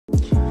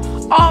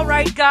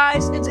Alright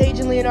guys, it's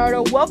Agent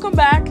Leonardo. Welcome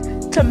back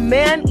to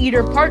Man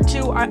Eater Part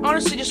 2. I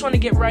honestly just want to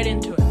get right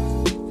into it.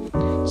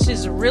 This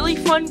is a really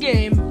fun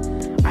game.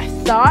 I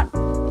thought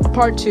a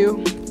Part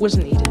 2 was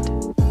needed.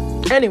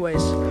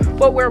 Anyways,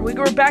 but where we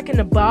were back in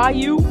the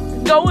bayou,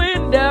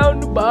 going down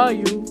the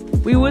bayou.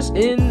 We was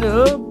in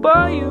the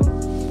bayou.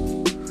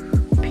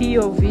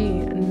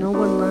 POV, and no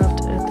one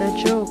laughed at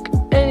that joke.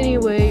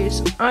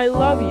 Anyways, I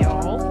love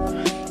y'all.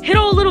 Hit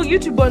all the little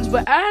YouTube buttons,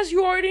 but as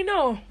you already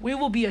know, we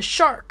will be a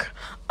shark.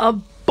 A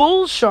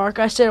bull shark.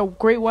 I said a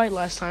great white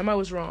last time. I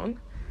was wrong.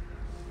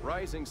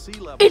 Rising sea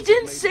levels It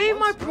didn't save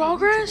my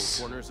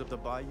progress? corners of the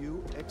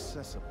bayou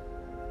accessible.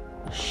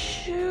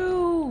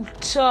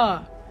 Shoot.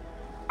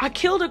 I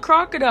killed a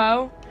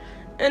crocodile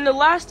in the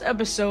last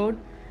episode.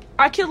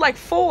 I killed like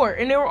 4,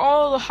 and they were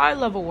all the high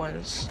level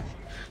ones.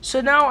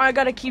 So now I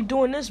gotta keep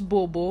doing this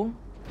bull.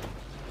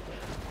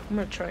 I'm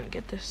gonna try and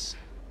get this.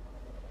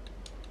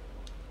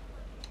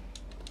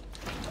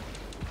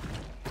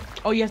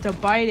 Oh, you have to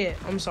bite it.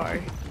 I'm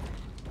sorry.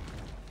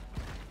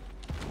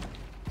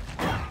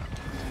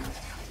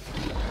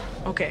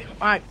 Okay,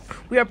 alright.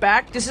 We are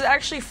back. This is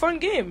actually a fun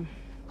game.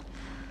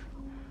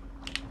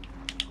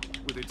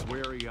 With its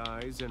wary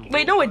eyes and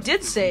wait, no, it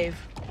did save.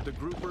 The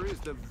grouper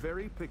is the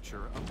very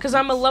picture of because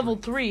I'm a level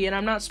 3 and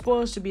I'm not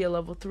supposed to be a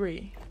level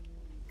 3.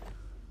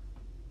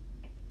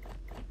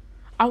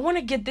 I want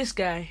to get this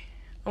guy.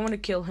 I want to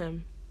kill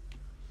him.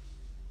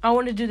 I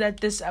want to do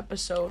that this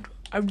episode.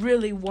 I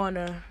really want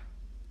to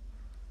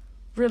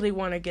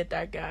get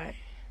that guy.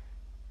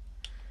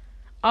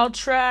 I'll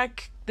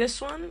track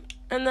this one,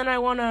 and then I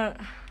really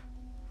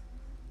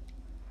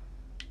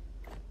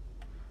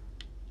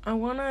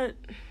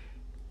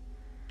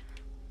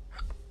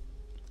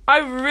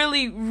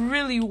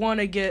want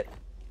to get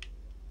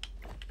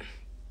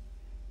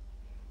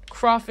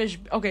crawfish.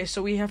 Okay,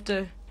 so we have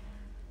to,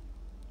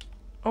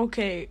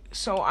 okay,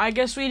 so I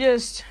guess we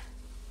just,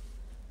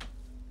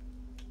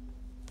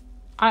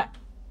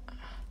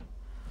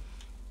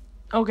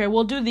 okay,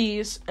 we'll do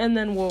these, and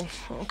then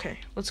okay,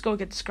 let's go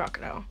get this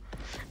crocodile.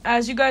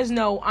 As you guys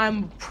know,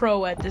 I'm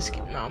pro at this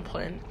game. No, I'm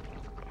playing.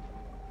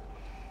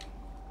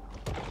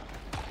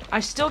 I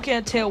still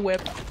can't tail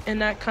whip,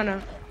 and that kind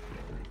of...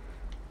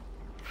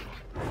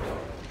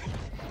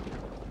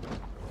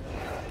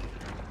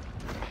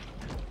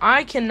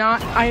 I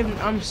cannot,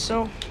 I'm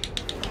so...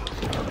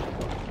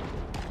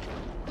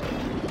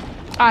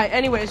 Alright,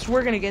 anyways,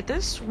 we're gonna get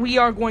this. We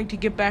are going to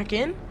get back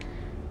in.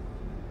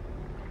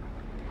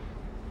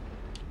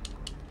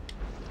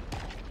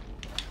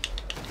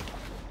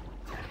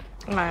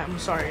 I'm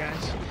sorry,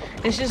 guys.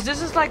 It's just,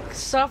 this is like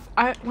stuff,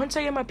 once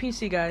I get my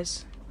PC,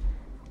 guys,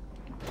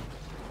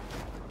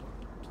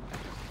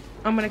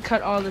 I'm gonna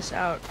cut all this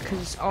out, because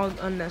it's all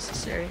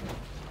unnecessary.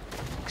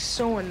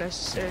 So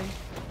unnecessary.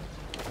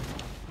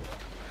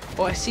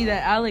 Oh, I see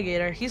that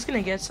alligator. He's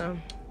gonna get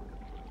some.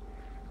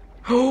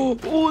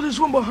 Oh, there's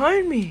one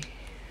behind me.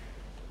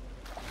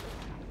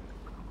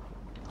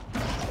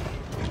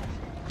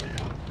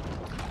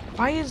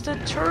 Why is the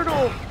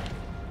turtle?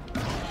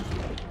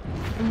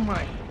 Oh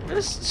my,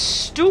 this is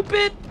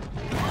stupid.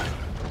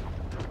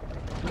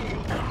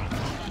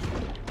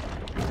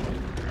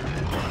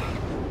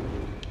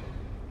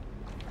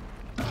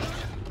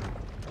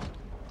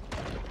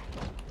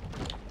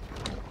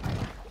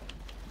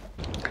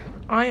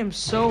 I am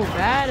so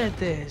bad at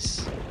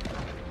this.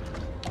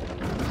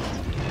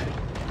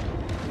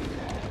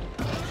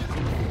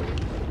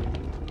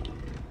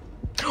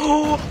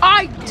 Oh,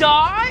 I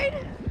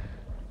died?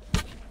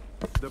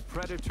 The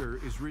predator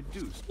is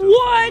reduced to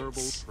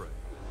vulnerable prey.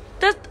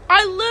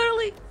 I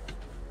literally...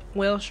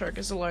 Whale shark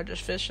is the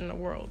largest fish in the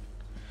world.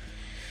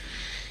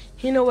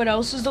 You know what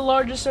else is the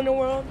largest in the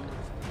world?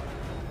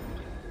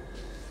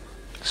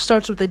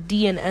 Starts with a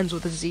D and ends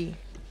with a Z.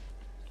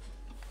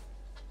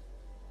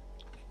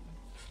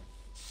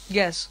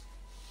 Yes.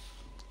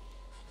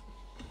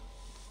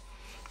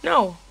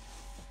 No.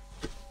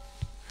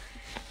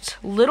 It's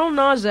Little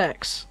Nas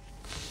X.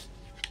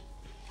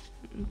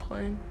 I'm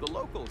playing. The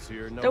locals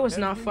here know that was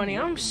not funny.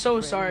 I'm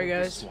so sorry,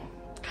 guys.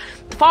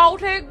 Fall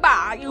take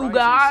by, you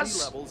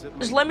guys.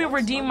 Just let me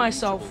redeem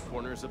myself.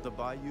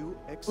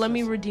 Let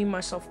me redeem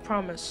myself,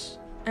 promise.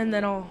 And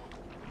then I'll...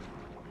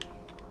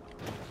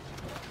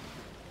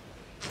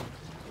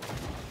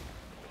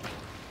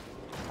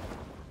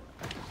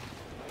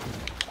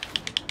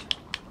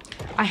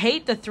 I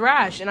hate the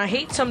thrash, and I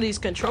hate some of these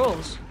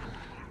controls.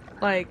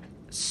 Like,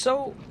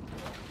 so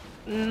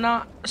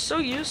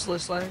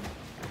useless, like.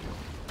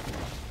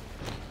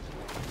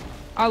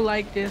 I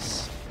like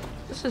this.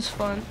 This is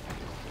fun.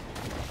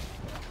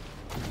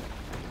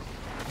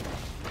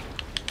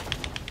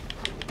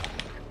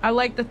 I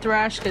like the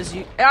thrash because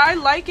I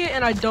like it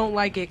and I don't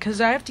like it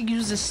because I have to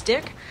use the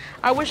stick.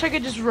 I wish I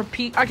could just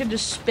I could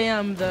just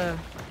spam the,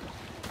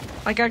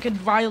 like I could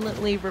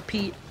violently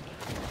repeat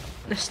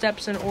the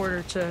steps in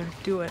order to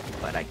do it,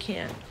 but I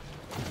can't.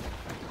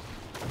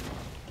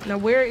 Now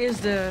where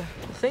is the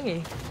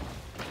thingy?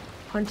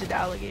 Hunted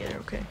alligator,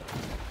 okay.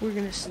 We're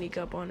gonna sneak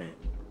up on it.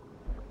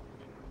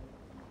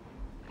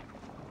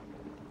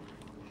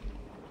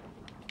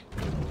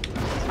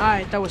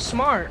 Alright, that was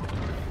smart.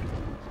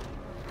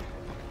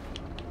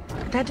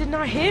 That did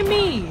not hit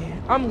me.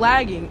 I'm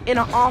lagging in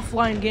an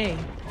offline game.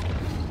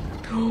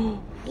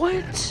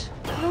 What?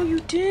 No, you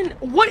didn't.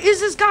 What is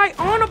this guy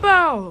on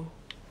about?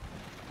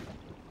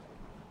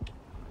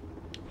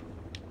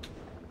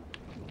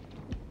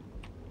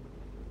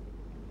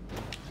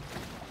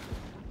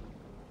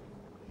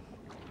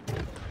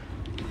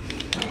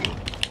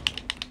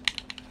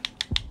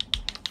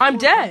 I'm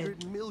dead.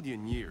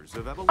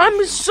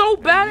 I'm so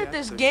bad at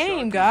this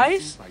game,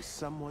 guys. By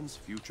someone's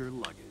future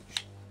luggage.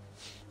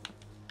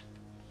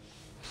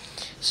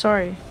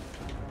 Sorry.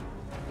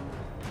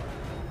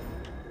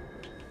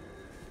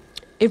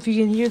 If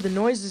you can hear the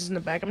noises in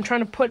the back, I'm trying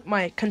to put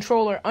my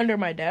controller under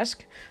my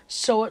desk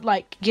so it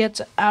like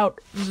gets out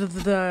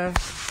of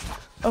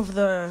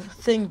the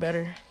thing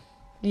better,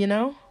 you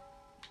know?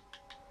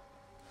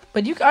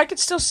 But I could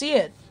still see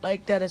it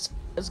like that it's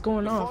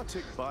going on.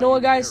 You know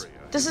what, guys?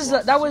 This is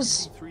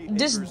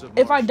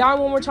if I die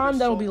one more time,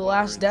 that'll be the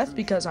last death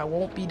because I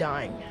won't be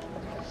dying.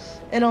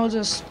 And I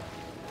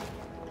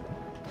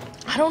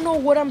don't know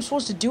what I'm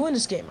supposed to do in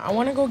this game. I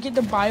want to go get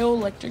the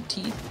bioelectric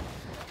teeth,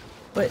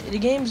 but the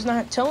game's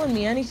not telling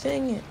me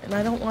anything, and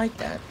I don't like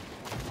that.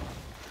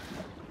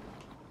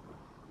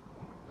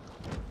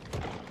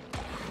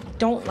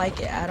 Don't like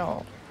it at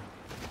all.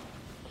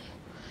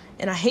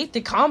 And I hate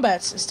the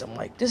combat system.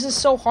 Like, this is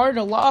so hard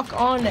to lock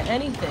on to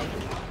anything.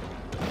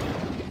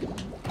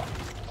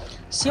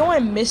 See how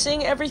I'm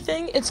missing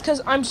everything? It's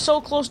because I'm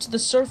so close to the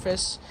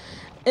surface,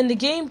 and the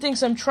game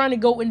thinks I'm trying to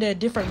go into a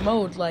different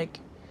mode. Like,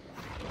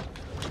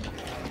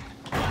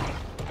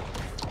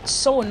 it's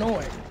so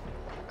annoying.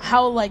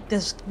 How, like,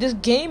 this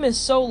game is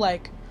so,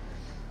 like,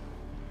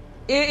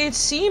 it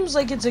seems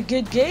like it's a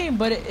good game,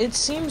 but it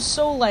seems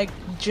so, like,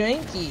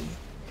 janky.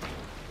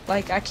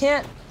 Like, I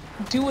can't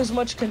do as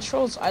much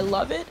controls. I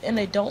love it, and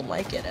I don't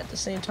like it at the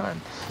same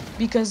time.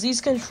 Because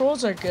these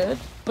controls are good,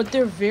 but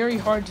they're very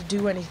hard to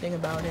do anything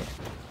about it.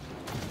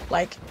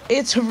 Like,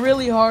 it's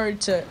really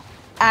hard to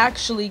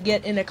actually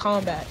get into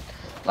combat.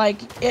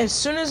 Like, as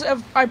soon as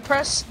I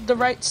press the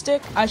right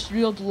stick, I should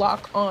be able to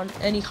lock on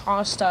any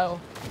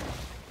hostile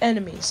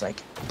enemies.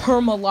 Like,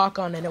 perma lock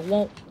on, and it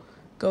won't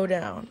go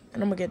down.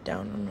 And I'm gonna get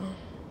down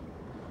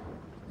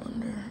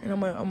under, and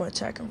I'm gonna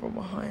attack him from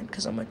behind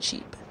because I'm a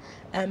cheap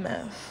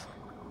MF.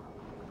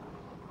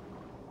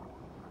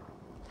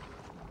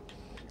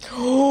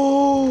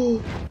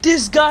 Oh,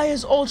 this guy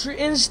has Ultra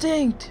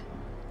Instinct.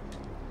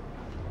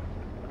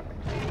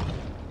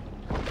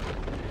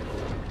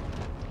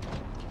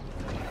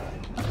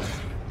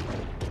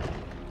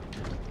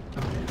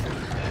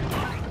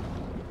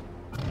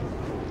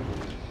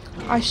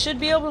 I should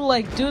be able to,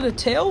 like, do the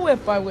tail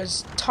whip I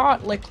was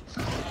taught, like,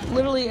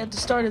 literally at the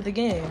start of the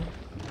game.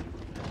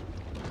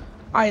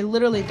 I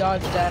literally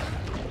dodged that.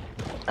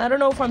 I don't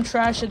know if I'm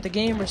trash at the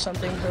game or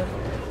something, but...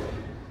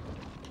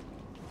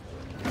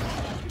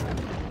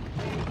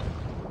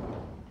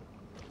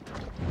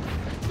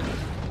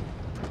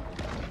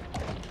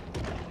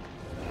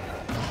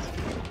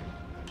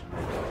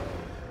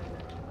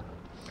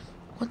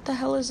 What the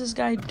hell is this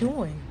guy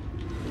doing?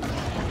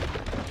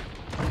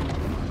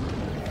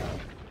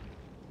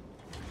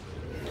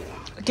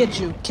 Get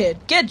juke, kid.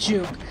 Get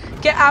juke.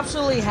 Get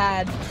absolutely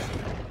had.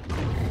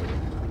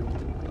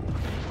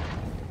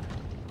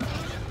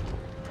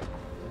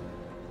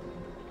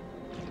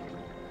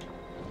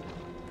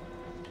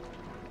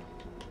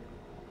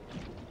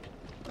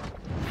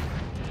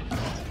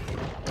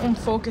 I'm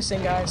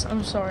focusing, guys.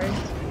 I'm sorry.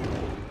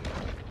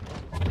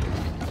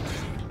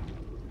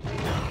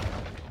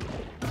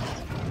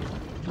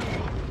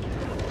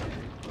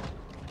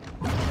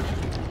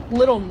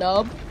 Little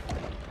nub.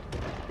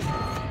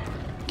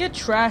 Get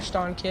trashed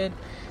on, kid.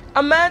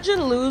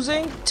 Imagine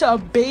losing to a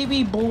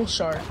baby bull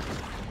shark.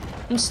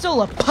 I'm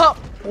still a pup,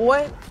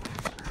 boy.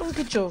 Don't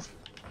get your...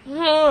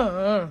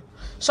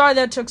 Sorry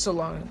that took so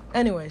long.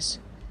 Anyways.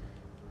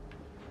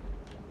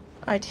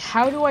 Alright,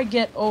 how do I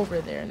get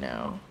over there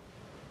now?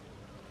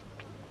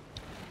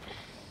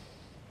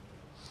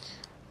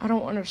 I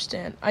don't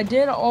understand. I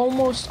did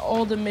almost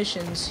all the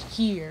missions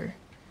here.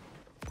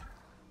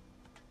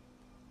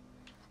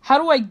 How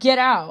do I get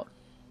out?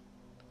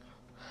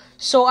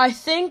 So I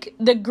think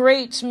the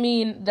grates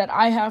mean that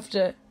I have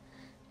to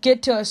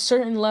get to a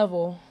certain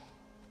level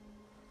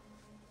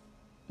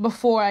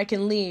before I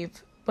can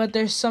leave. But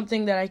there's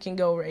something that I can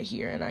go right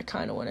here, and I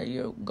kind of want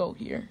to go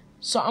here.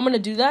 So I'm going to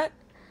do that.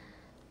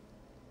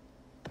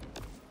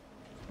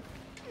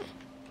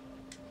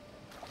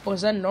 Oh,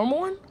 is that a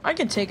normal one? I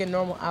can take a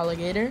normal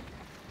alligator.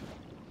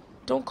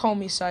 Don't call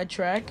me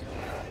sidetrack.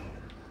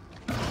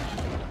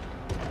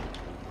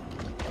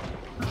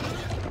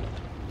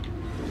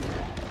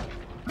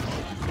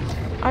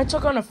 I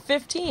took on a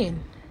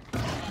 15. I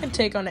can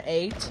take on an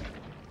 8.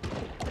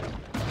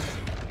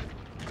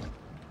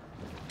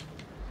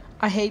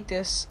 I hate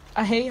this.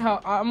 I hate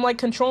how I'm like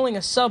controlling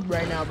a sub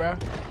right now, bro.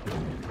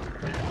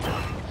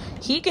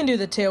 He can do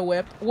the tail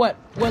whip. What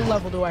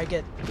level do I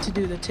get to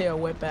do the tail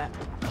whip at?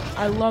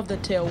 I love the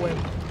tail whip.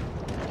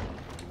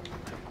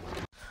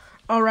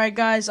 Alright,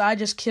 guys, I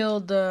just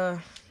killed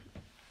the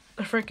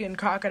freaking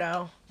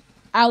crocodile.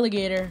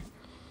 Alligator.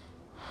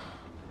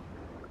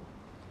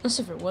 Let's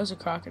see if it was a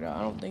crocodile. I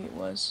don't think it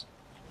was.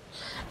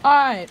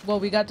 Alright, well,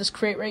 we got this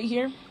crate right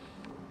here.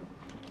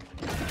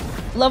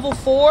 Level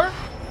 4.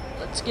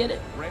 Let's get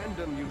it.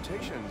 Random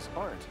mutations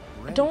aren't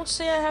random. Don't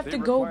say I have to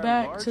go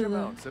back to the...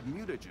 amounts of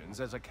mutagens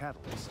as a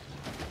catalyst.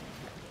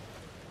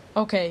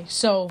 Okay,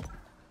 so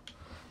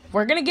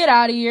we're gonna get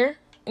out of here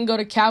and go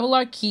to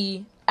Cavalier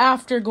Key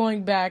after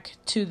going back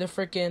to the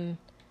freaking...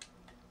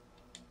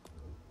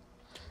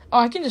 Oh,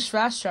 I can just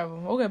fast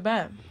travel. Okay,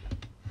 bet.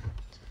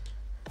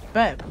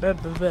 Bet.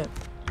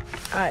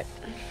 Alright.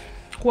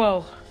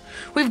 Well,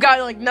 we've got,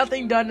 like,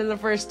 nothing done in the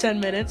first 10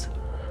 minutes.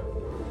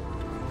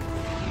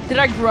 Did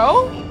I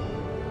grow?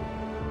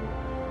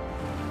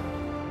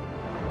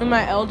 Am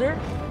I elder?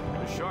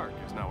 The shark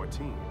is now a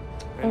teen.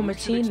 Oh, I'm a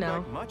teen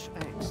now. Much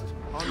angst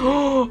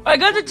I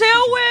got the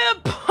tail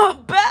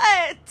whip!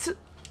 Bet!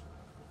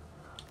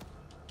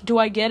 Do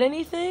I get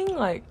anything?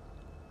 Like,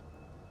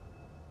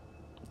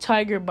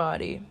 tiger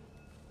body.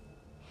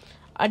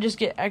 I just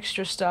get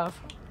extra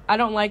stuff. I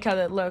don't like how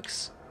that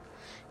looks.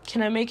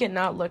 Can I make it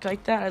not look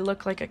like that? I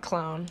look like a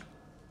clown.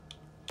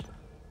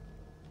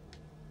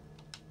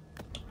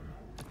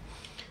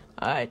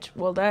 Alright,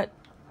 well that...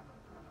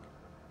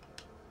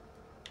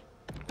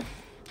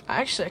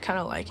 Actually, I kind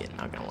of like it,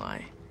 not gonna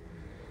lie.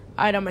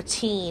 Alright, I'm a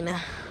teen.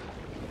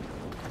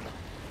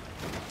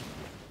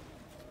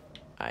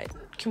 Alright,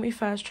 can we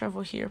fast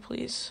travel here,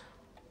 please?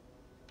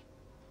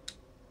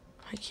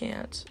 I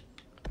can't.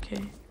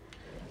 Okay.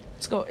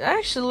 Let's go. It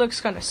actually looks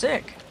kind of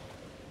sick.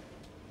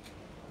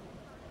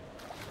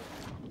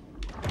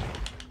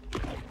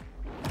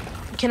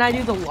 Can I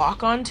do the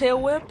lock-on tail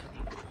whip?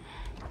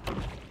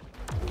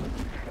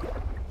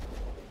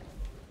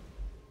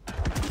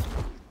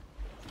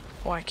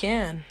 Oh, I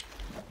can.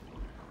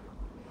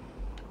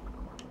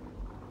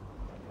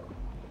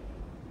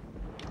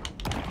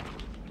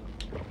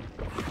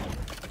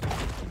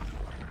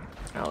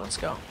 Oh, let's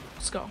go.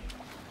 Let's go.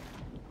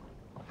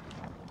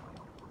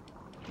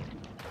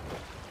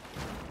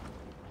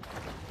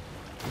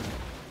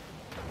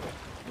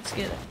 Let's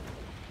get it.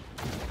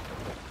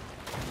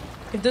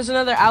 If there's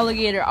another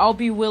alligator, I'll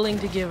be willing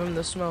to give him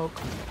the smoke.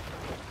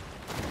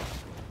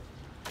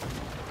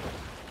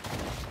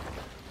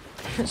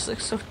 This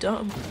looks so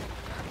dumb.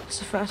 It's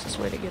the fastest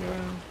way to get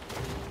around.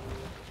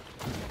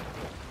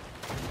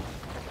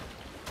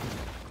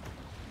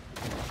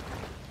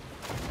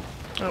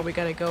 Oh, we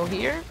gotta go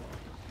here.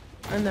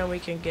 And then we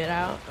can get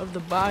out of the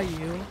bayou.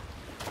 And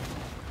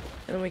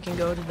then we can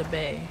go to the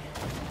bay.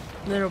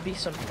 There'll be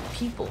some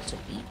people to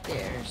meet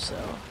there, so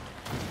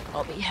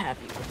I'll be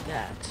happy with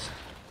that.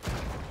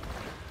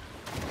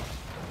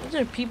 Is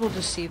there people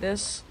to see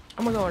this?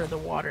 I'm gonna go into the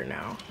water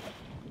now.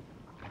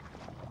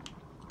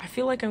 I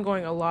feel like I'm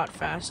going a lot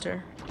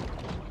faster.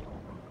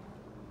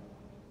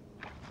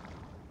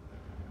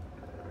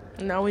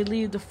 Now we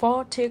leave the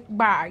Faltic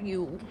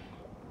Bayou.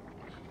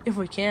 If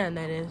we can,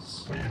 that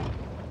is.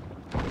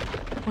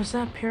 Was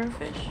that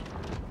parrotfish?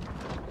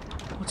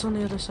 What's on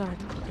the other side?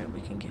 Okay,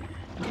 we can get it.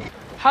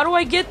 How do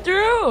I get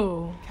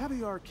through?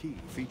 Caviar Key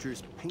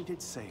features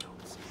painted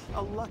sails,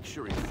 a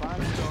luxury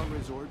 5-star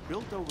resort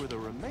built over the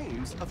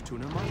remains of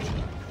Tunamacha,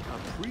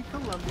 a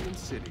pre-Columbian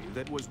city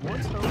that was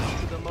once home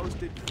to the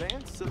most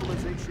advanced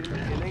civilization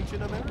in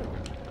ancient America.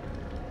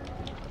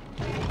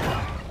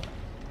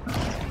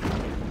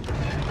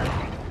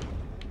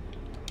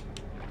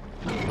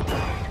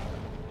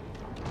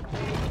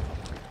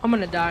 I'm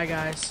gonna die,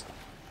 guys.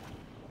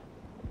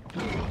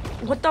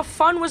 What the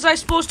fun was I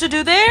supposed to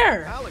do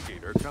there?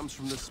 Alligator comes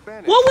from the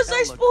Spanish. What was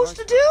I supposed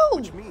to do?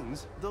 Which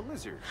means the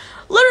lizard.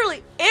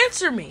 Literally,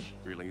 answer me.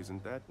 Really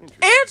isn't that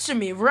interesting? Answer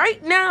me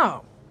right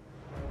now.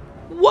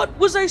 What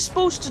was I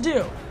supposed to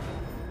do?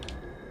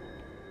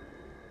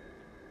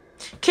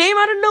 Came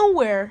out of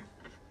nowhere,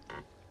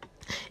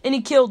 and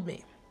he killed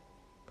me.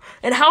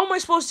 And how am I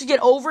supposed to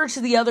get over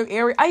to the other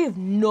area? I have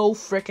no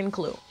freaking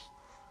clue.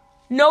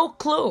 No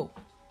clue.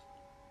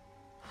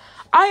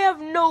 I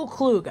have no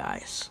clue,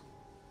 guys.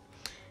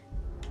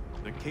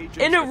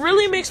 And it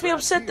really makes me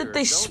upset that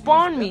they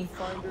spawned me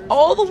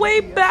all the way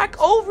back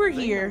over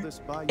here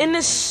in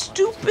this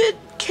stupid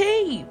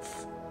cave.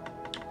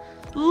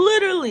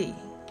 Literally.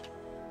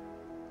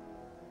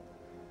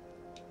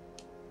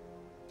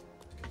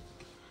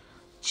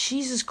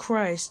 Jesus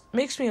Christ.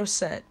 Makes me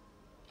upset.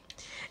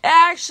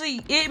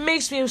 Actually, it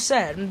makes me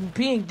upset. I'm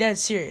being dead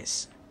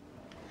serious.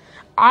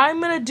 I'm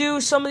gonna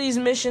do some of these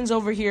missions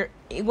over here,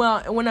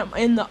 well, when I'm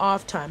in the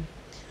off time.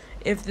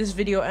 If this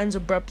video ends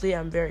abruptly,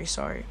 I'm very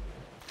sorry.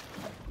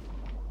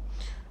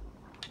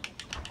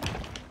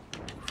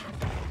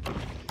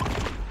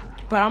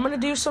 But I'm gonna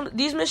do some,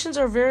 these missions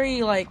are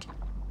very, like,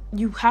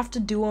 you have to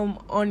do them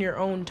on your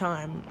own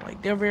time.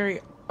 Like, they're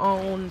very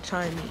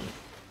own-timey.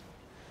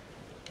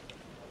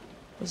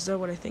 Is that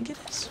what I think it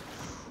is?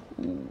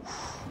 Ooh,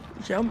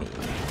 yummy.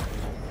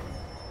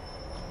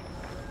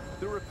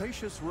 The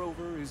rapacious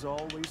rover is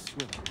always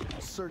swimming,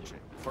 searching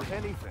for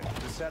anything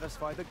to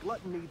satisfy the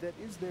gluttony that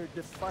is their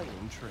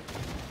defining trait.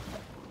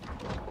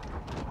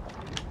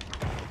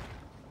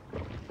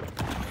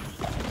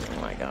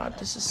 Oh my god,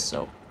 this is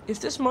so...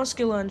 If this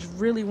musculunge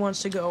really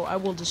wants to go, I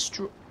will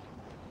destroy...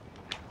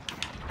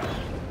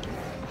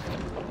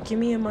 Give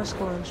me a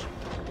musculunge.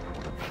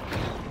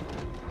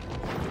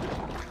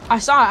 I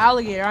saw an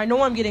alligator. I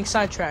know I'm getting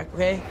sidetracked,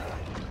 okay?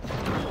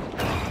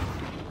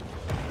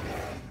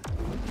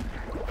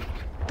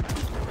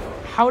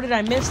 How did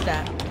I miss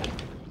that?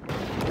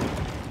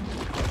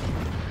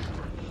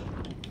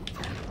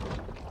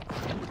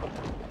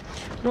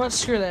 You know what?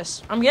 Screw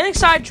this. I'm getting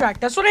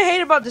sidetracked. That's what I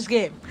hate about this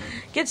game.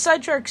 Get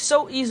sidetracked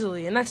so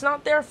easily, and that's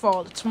not their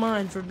fault. It's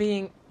mine for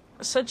being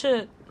such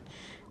a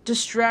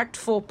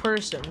distractful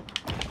person.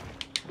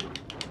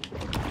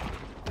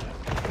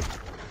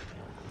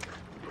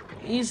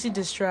 Easy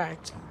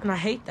distract, and I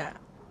hate that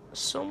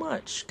so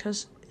much,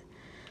 because,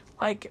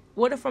 like,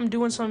 what if I'm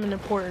doing something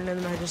important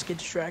and then I just get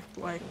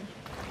distracted? Like,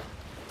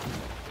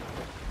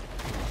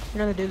 I'm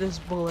gonna do this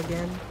bull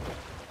again.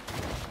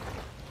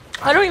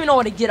 I don't even know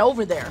how to get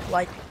over there.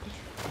 Like,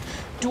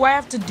 do I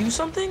have to do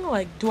something?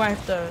 Like, do I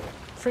have to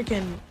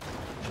freaking,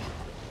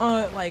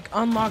 like,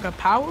 unlock a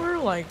power?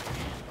 Like,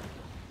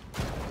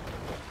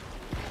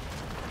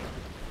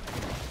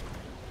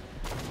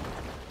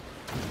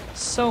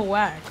 so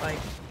whack. Like,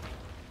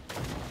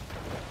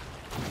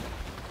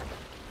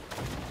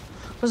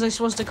 was I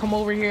supposed to come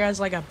over here as,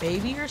 like, a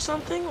baby or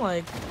something?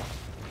 Like,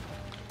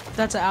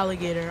 that's an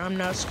alligator. I'm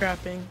not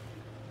scrapping.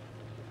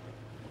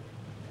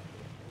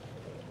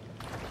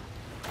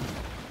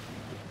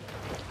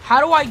 How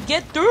do I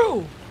get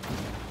through?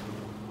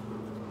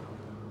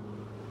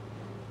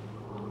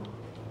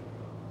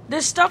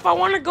 This stuff I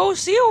want to go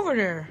see over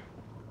there.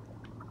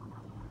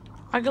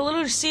 I can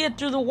literally see it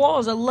through the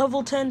walls. A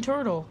level 10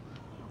 turtle.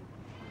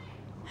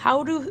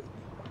 How does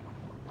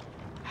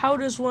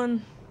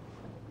one...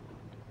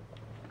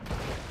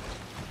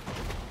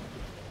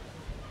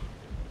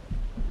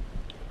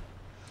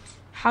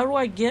 How do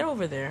I get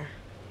over there?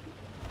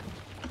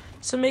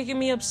 It's making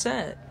me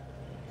upset.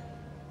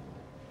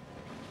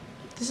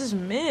 This is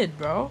mid,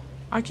 bro.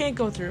 I can't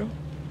go through.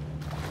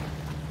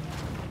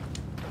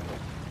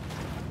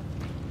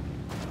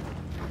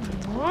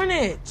 I want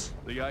it.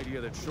 The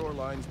idea that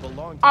shorelines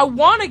belong to I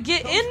want to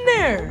get in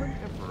there.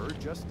 Emperor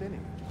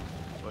Justinian,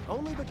 but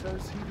only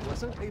because he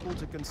wasn't able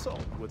to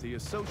consult with the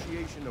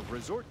Association of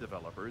Resort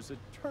Developers'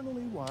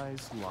 eternally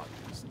wise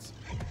lobbyists.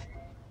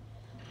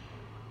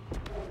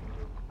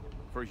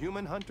 For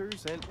human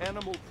hunters and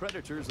animal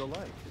predators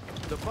alike,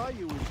 the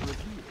bayou is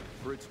revered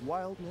for its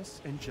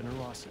wildness and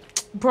generosity.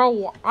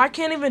 Bro, I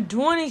can't even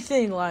do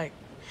anything. Like,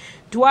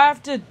 do I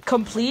have to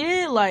complete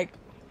it? Like,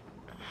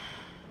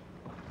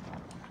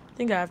 I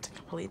think I have to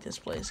complete this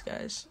place,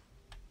 guys.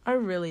 I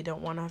really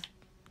don't want to.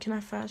 Can I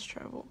fast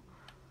travel?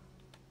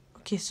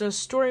 Okay, so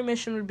story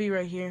mission would be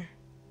right here.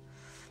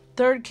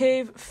 Third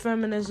cave,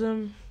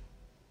 feminism.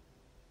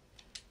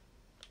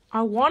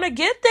 I want to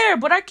get there,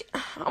 but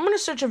I'm going to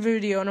search a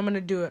video and I'm going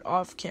to do it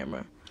off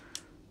camera.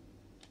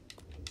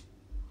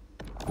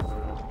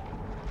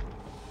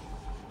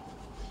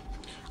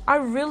 I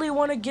really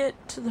want to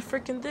get to the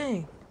freaking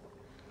thing.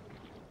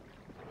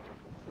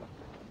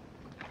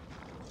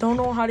 Don't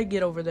know how to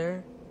get over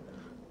there.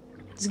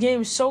 This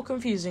game is so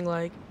confusing.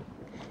 Like,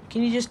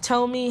 can you just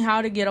tell me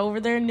how to get over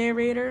there,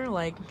 narrator?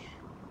 Like,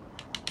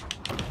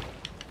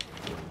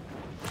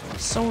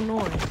 so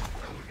annoying.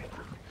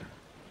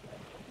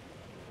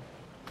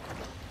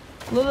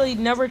 Literally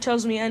never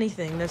tells me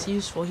anything that's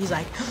useful. He's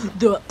like,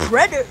 the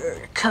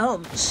predator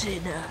comes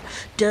and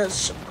does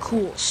some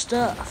cool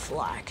stuff.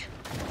 Like,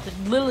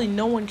 literally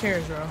no one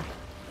cares, bro.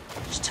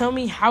 Just tell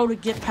me how to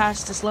get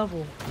past this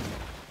level.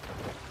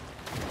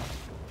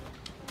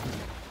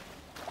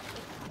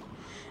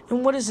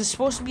 And what is this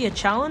supposed to be, a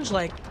challenge?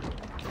 Like,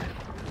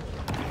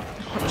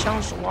 a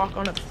challenge to walk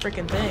on a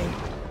freaking thing.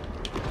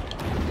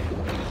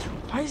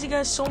 Why is he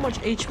got so much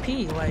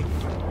HP? Like,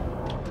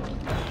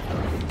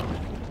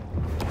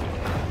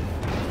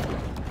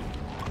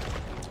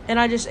 and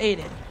I just ate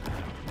it.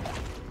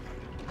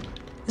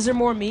 Is there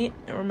more meat?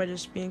 Or am I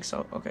just being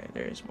so... Okay,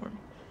 there is more.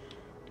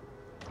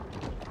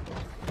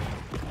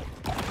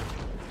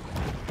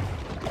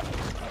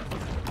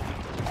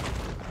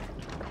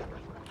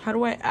 How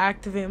do I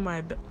activate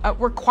my...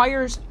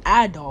 requires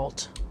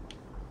adult.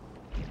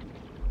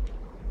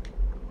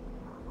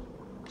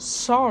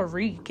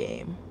 Sorry,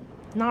 game.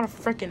 Not a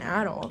freaking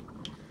adult.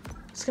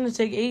 It's gonna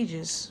take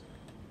ages.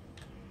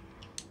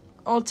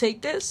 I'll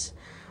take this.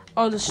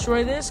 I'll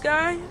destroy this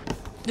guy.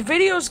 The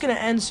video's gonna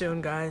end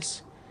soon,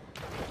 guys.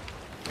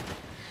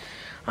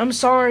 I'm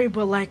sorry,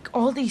 but like,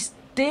 all these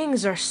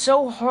things are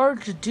so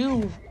hard to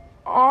do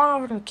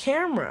on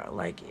camera.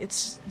 Like,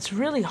 it's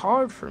really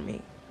hard for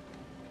me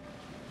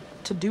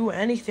to do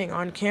anything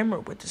on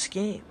camera with this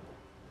game.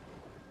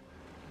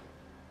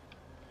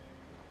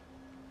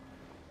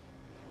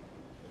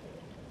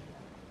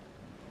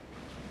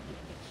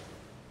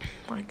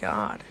 My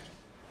God.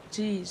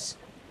 Jeez.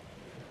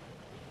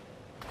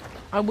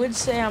 I would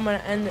say I'm gonna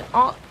end it.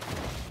 You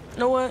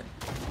know what?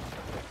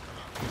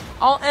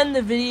 I'll end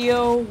the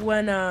video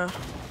when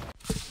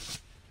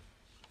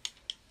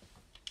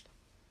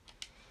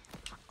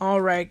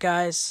Alright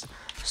guys,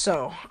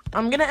 so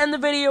I'm gonna end the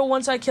video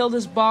once I kill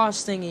this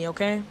boss thingy,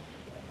 okay?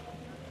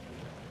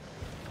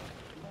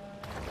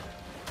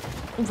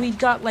 We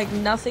got like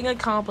nothing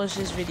accomplished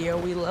this video.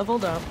 We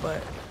leveled up,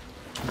 but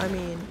I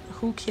mean,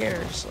 who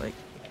cares? Like,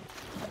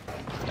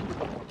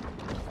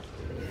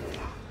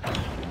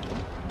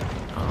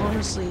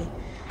 honestly,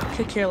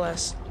 could care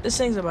less. This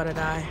thing's about to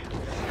die.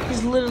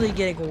 He's literally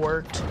getting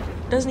worked.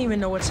 Doesn't even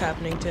know what's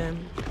happening to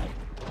him.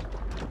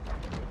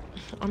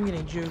 I'm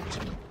getting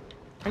juked.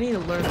 I need to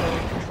learn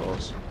better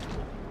controls.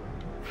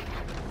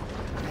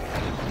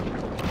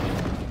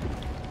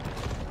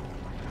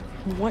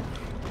 What?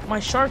 My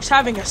shark's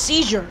having a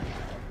seizure.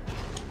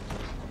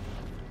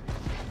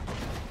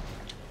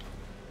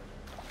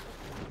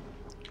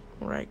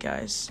 Alright,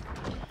 guys.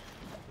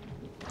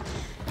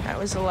 That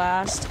was the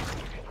last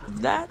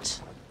of that.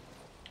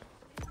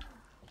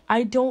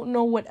 I don't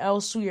know what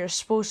else we are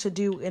supposed to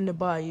do in the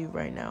bayou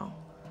right now.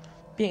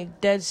 Being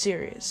dead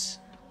serious.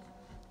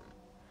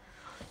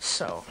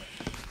 So,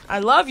 I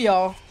love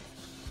y'all.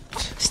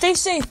 Stay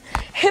safe.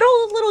 Hit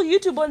all the little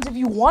YouTube buttons if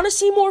you want to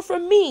see more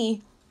from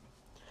me.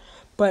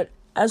 But,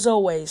 as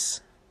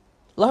always,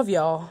 love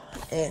y'all.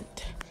 And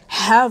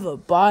have a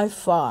bye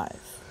 5.